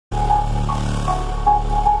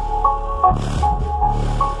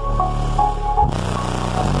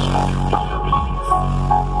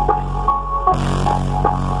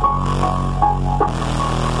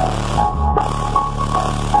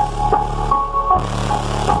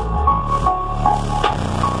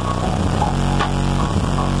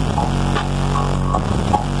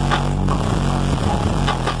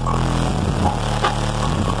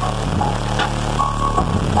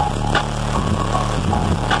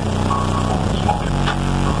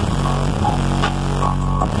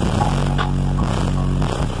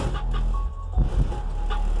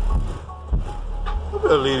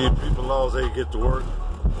as they get to work.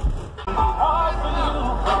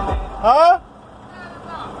 Huh?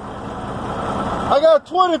 I got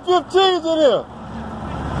 2015s in here.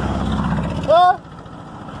 Huh?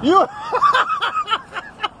 You?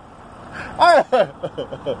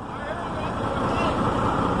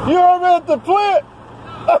 You heard me at the plant?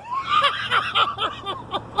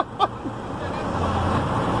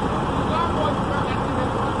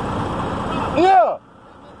 Yeah.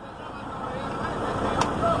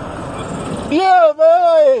 Yeah,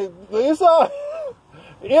 man. Hey, it's all.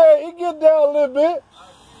 Yeah, it get down a little bit.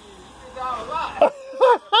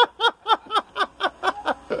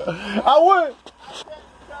 I would.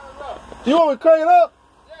 You want me to crank it up?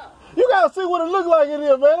 Yeah. You gotta see what it look like in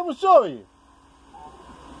here, man. I'm gonna show you.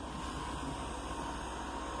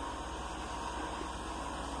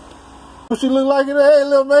 What she look like in there, hey,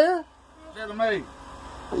 little man? Tell me.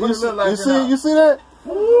 You see that? You see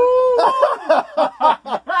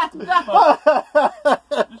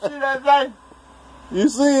that day? You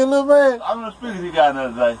see it, little man? I'm gonna speak if you got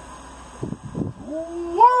another day.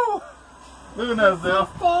 Woo! Look at that stuff.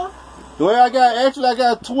 Well, I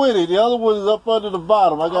got 20. The other one is up under the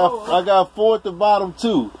bottom. I got 4 at the bottom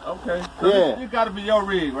too. Okay. Yeah. You gotta be your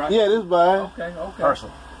rig, right? Yeah, this mine. Okay.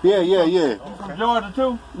 Personal. Yeah. You from Georgia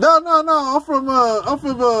too? No. I'm from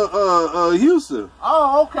Houston.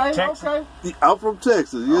 Oh, okay. Texas. Okay. I'm from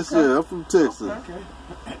Texas. Yes, sir. I'm from Texas. Okay.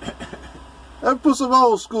 Let's put some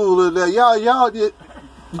old school in there. Y'all did.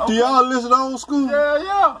 Do y'all listen to old school?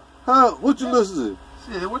 Yeah. Huh? What you listen to?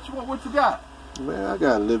 Shit, what you got? Man, I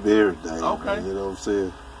got a little bit of everything. Okay. Man, you know what I'm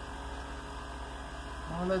saying?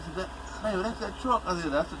 Oh, that's that truck. I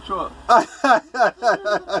said, that's the truck. I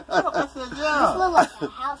said, yeah. This look like a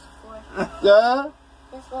house floor. Yeah?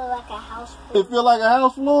 This look like a house floor. It feel like a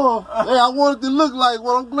house floor? Hey, I want it to look like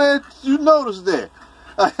one. I'm glad you noticed that.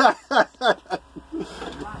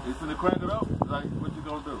 You finna crank it up? Like, what you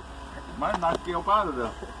gonna do? Might knock you up out of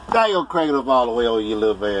there. I ain't gonna crank it up all the way on you,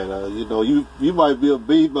 little man. You know, you might be a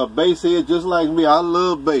bass head just like me. I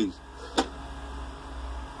love bass.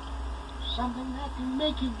 Something that can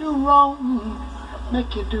make you do wrong,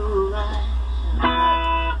 make you do right.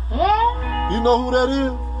 Yeah. You know who that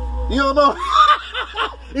is? You don't know?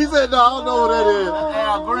 He said, no, I don't know who that is. That's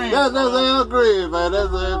Al Green. That's Al Green, man.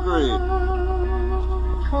 That's Al Green.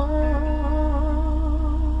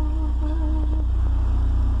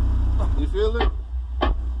 You feel it?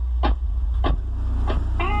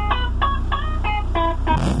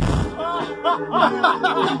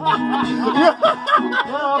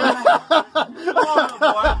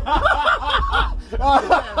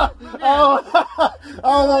 I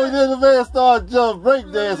don't know when the man started break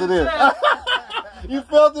dancing there. You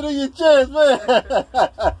felt it in your chest, man.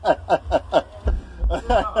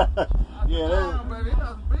 Yeah,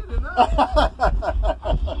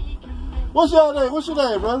 What's your name? What's your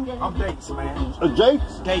name, brother? I'm Dates, man.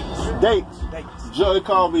 Jakes? Dates. John, they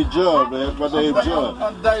call me John, man. My name's John.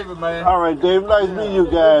 I'm David, man. All right, David. Nice meeting you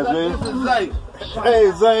guys, man. This is Zay.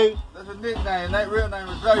 Hey, Zay. That's a nickname. That real name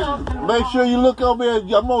is David. Make sure you look up me.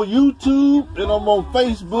 I'm on YouTube, and I'm on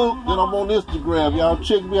Facebook, and I'm on Instagram. Y'all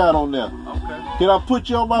check me out on there. Okay. Can I put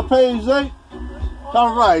you on my page, Zay?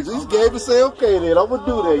 All right. So he's game to say, okay, then. I'm going to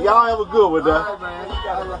do that. Y'all have a good one, All now. right, man.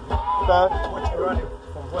 What you running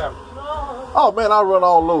from where? Oh, man, I run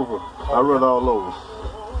all over. I run all over.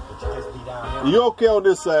 But you just be down here. You okay on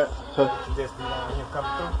this side? You just be down here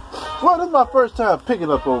coming through. Well, this is my first time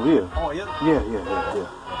picking up over here. Oh, yeah? Yeah. Anytime you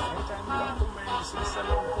come through, man, you see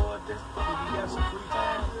something on board, you got some free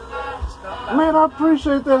time. Man, I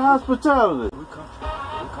appreciate that hospitality. We come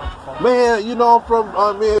from. Man, you know,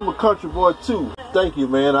 I'm a country boy too. Thank you,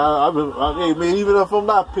 man. Hey, man, even if I'm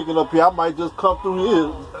not picking up here, I might just come through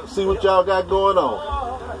here, see what y'all got going on.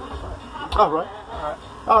 All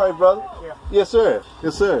right, brother. Yeah. Yes, sir.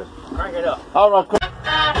 Yes, sir. Crank it up. All right.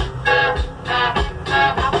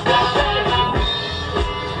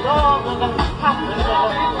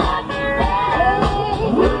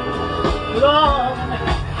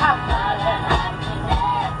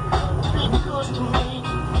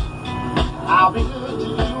 I'll be good to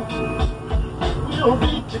you. We'll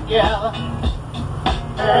be together.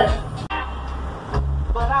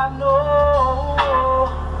 But I know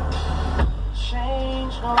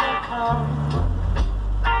change gonna come.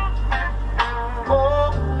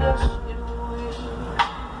 Oh, yes, it will.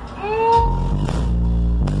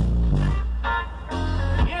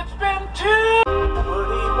 It's been too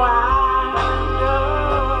pretty while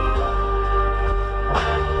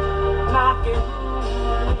knocking.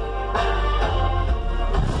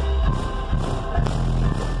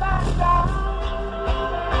 Back down.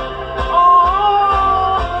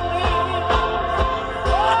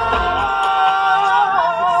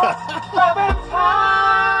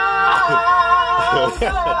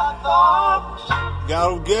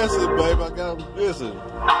 Got him guessing, babe. I got him guessing.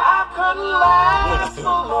 I couldn't last so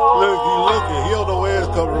long. Look, he looking. He don't know where it's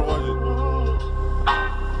coming from.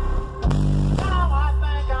 Now I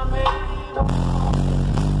think I made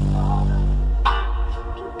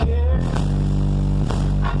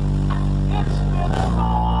It's been a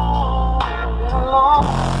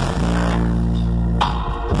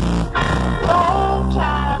long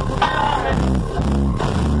time coming,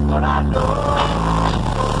 but I know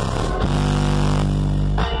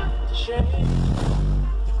change.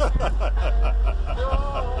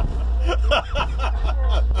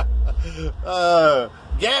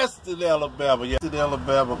 Gadsden, Alabama. Gadsden,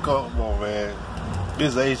 Alabama. Come on, man.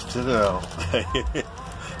 This H to L.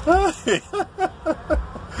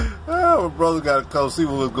 My brother got to come see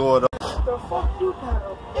what was going on. What the fuck you got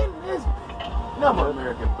up in this number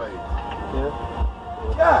American face? Yeah.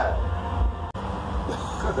 God.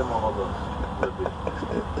 Cut them all over.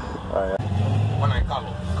 All right. When I call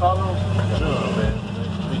him. Carlos? Sure, man.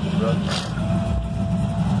 Meet you, brother.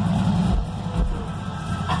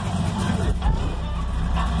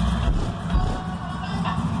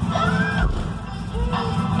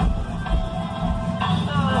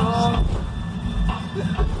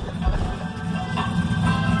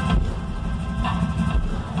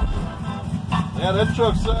 Yeah, that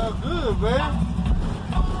truck sounds good, man.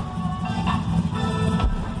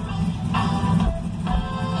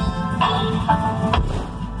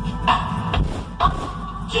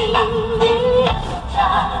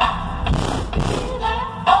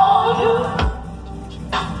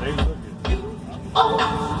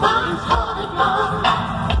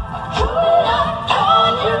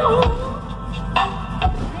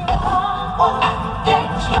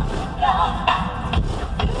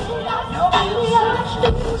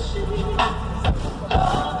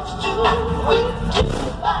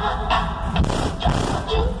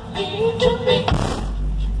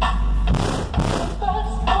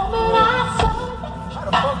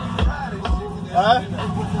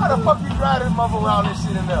 How the fuck you drive this mother around this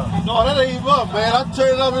shit in there? No, that ain't even up, man. I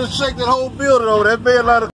turned it up and shake that whole building over. That man like